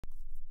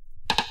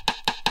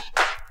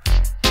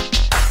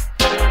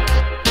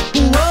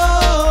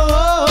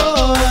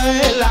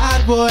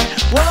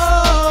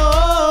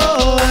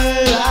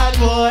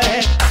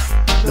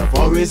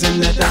boys in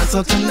the dance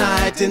hall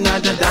tonight, in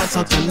the dance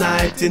hall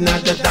tonight, in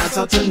the dance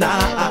hall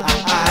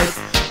tonight.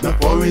 The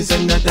boys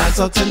in the dance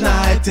hall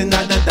tonight, in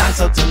the dance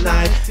hall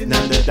tonight, in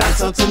the dance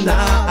hall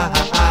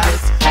tonight.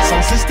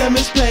 Sound system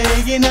is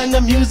playing and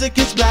the music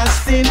is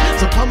blasting.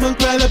 So come and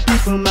cry the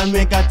people, man,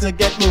 we got to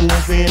get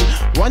moving.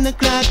 1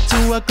 o'clock,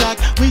 2 o'clock,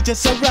 we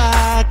just a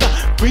rock.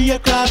 3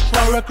 o'clock,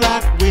 4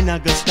 o'clock, we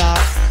not gonna stop.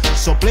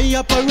 So play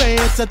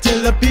operator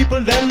till the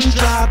people them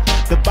drop.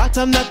 The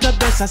bottom not the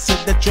best, I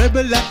said the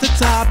treble at the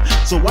top.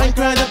 So wine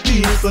cry the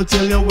people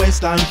till your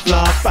waistline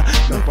flop.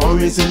 The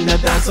boys in the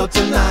dance hall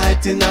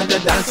tonight, in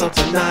the dance hall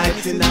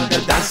tonight, in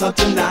the dance hall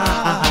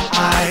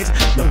tonight.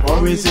 The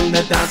boys in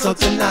the dance hall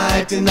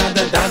tonight, in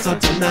the dance hall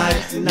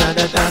tonight, in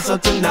the dance hall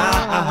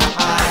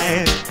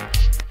tonight.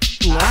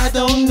 I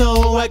don't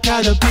know what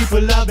kind of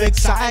people love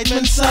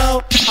excitement,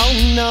 so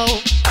oh no.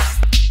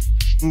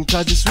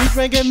 Cause it's sweet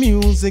reggae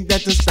music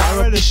that's the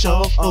star of the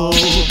show. Oh,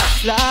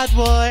 Lord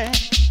boy,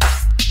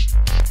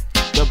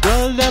 the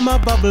girl them a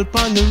bubble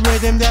pon the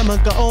rhythm, them a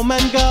go home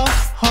and go.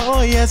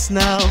 Oh yes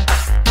now.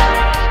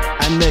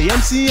 And the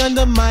MC on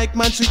the mic,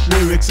 man, sweet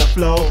lyrics a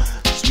flow.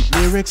 Sweet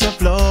lyrics a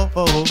flow.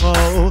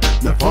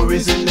 The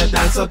boys in the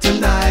dance hall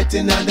tonight,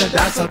 in the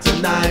dance hall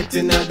tonight,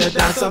 in the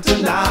dance hall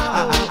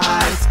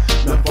tonight.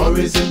 The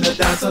boys in the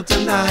dance hall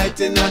tonight,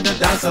 in the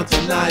dance hall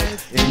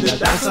tonight, in the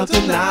dance hall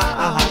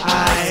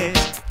tonight.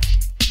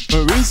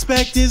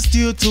 Respect is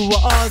due to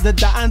all the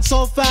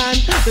dancehall fan,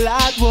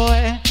 lad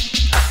boy.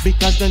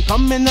 Because them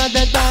coming at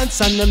the dance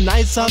and them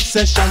nice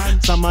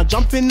obsession. Some are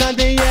jumping at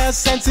the air,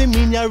 sensing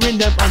me you're in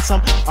them. And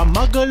some are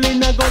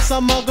muggling a go,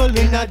 some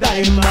muggling a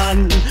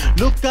diamond.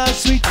 Look how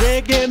sweet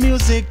reggae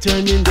music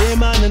turning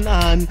them on and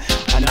on.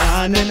 And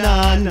on and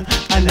on,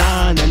 and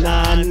on and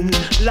on.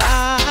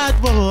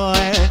 Lad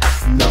boy,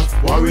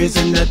 enough worries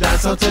in the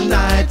dance hall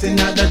tonight, in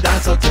the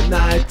dance hall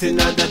tonight, in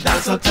the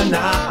dance hall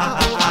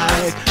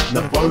tonight.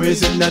 Enough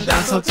worries in the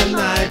dance hall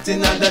tonight,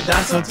 in the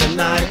dance hall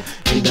tonight,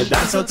 in the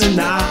dance hall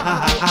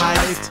tonight.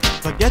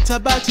 Forget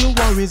about your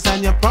worries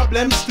and your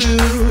problems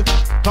too.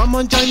 Come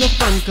on, join the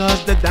fun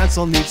cause the dance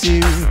all needs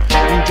you.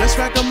 And just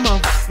like a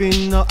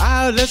muffin or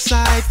out of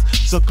sight.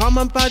 So come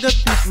on by the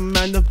people,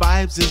 man, the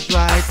vibes is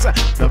right.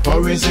 The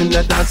worries in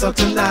the dance hall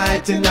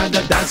tonight, in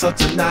the dance hall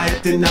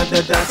tonight, in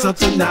the dance hall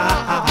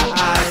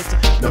tonight.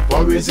 The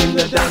worries in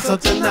the dance hall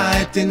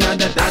tonight, in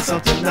the dance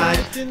hall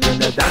tonight, in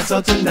the dance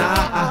hall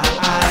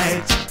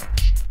tonight.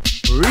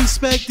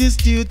 Respect is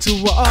due to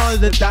all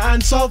the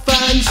dancehall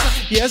fans,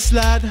 yes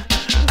lad.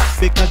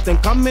 Because them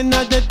coming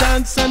at the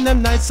dance and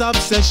them nice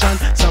obsession.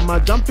 Some are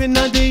jumping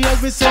at the air,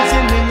 we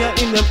sensing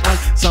in them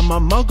hand. Some are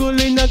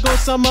muggling a go,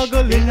 some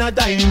muggling a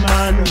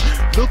diamond.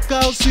 Look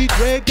how sweet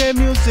reggae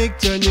music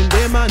turning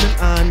them on and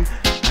on.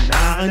 And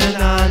on and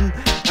on,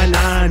 and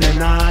on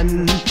and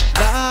on.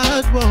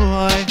 That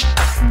boy,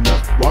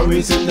 enough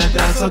worries in the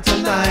dance hall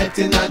tonight,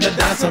 in the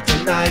dance hall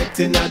tonight,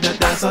 in the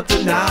dance hall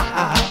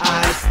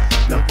tonight.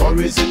 The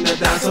worries in the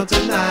dance hall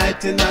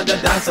tonight, in the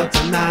dance hall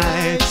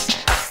tonight.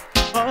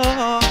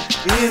 Oh,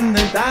 in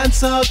the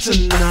dance hall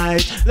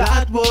tonight,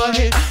 that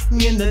boy,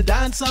 in the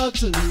dance hall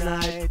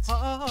tonight.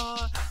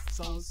 Oh,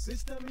 sound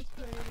system is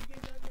playing.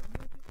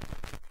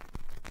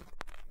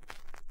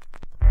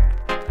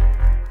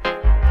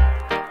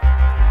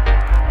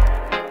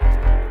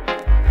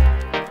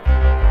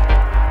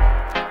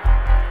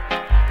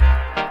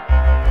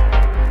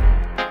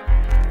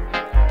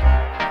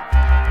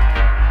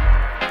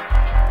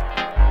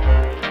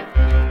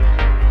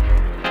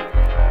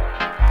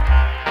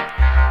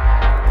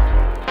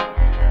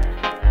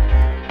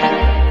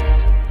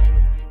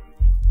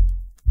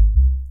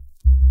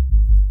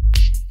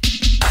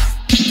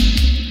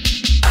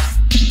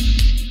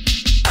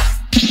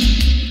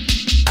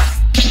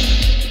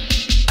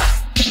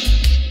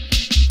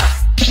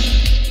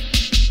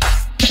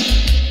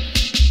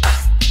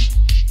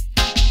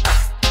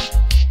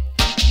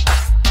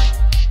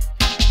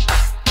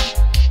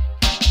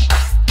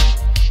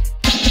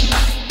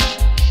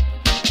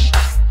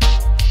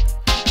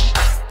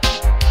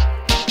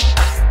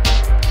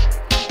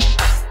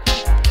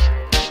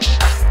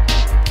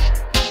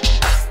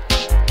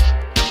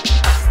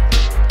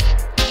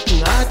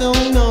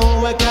 don't know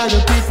what kind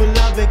of people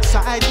love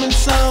excitement,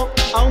 so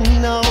oh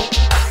no.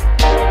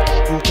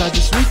 Cause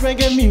it's sweet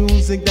reggae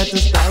music that's the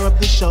star of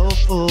the show.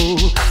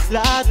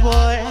 Lord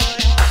boy,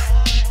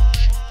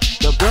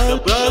 the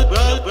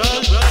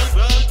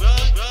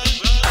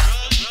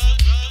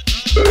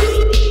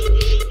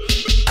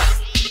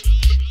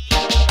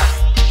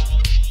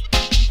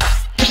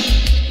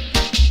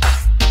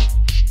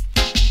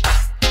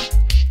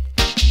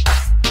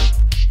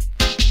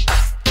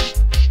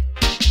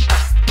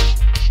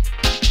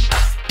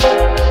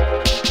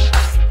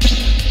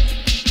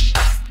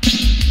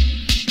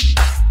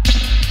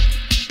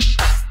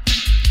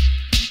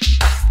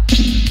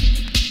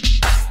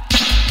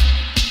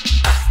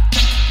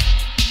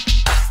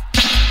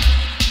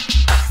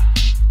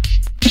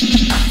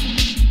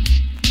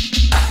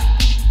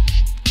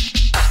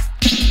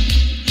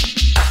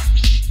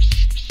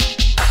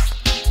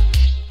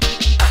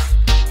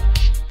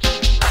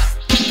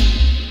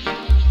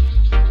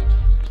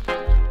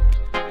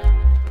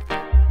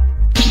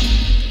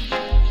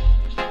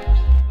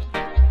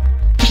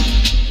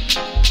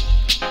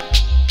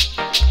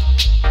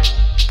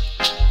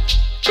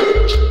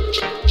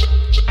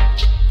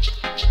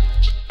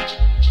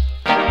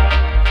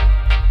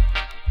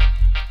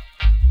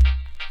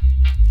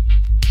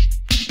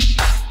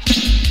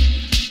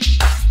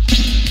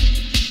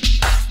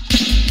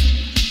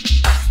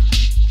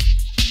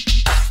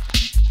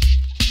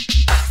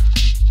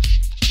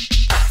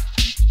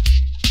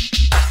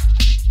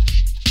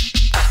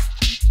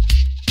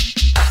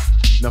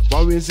The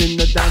foreigners in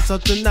the dance hall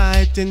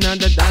tonight, in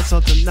the dance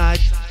hall tonight,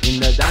 in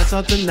the dance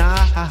hall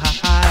tonight.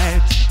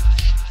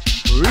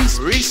 Reese,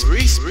 Reese,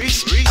 Reese,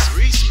 Reese, Reese,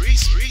 Reese,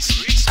 Reese, Reese.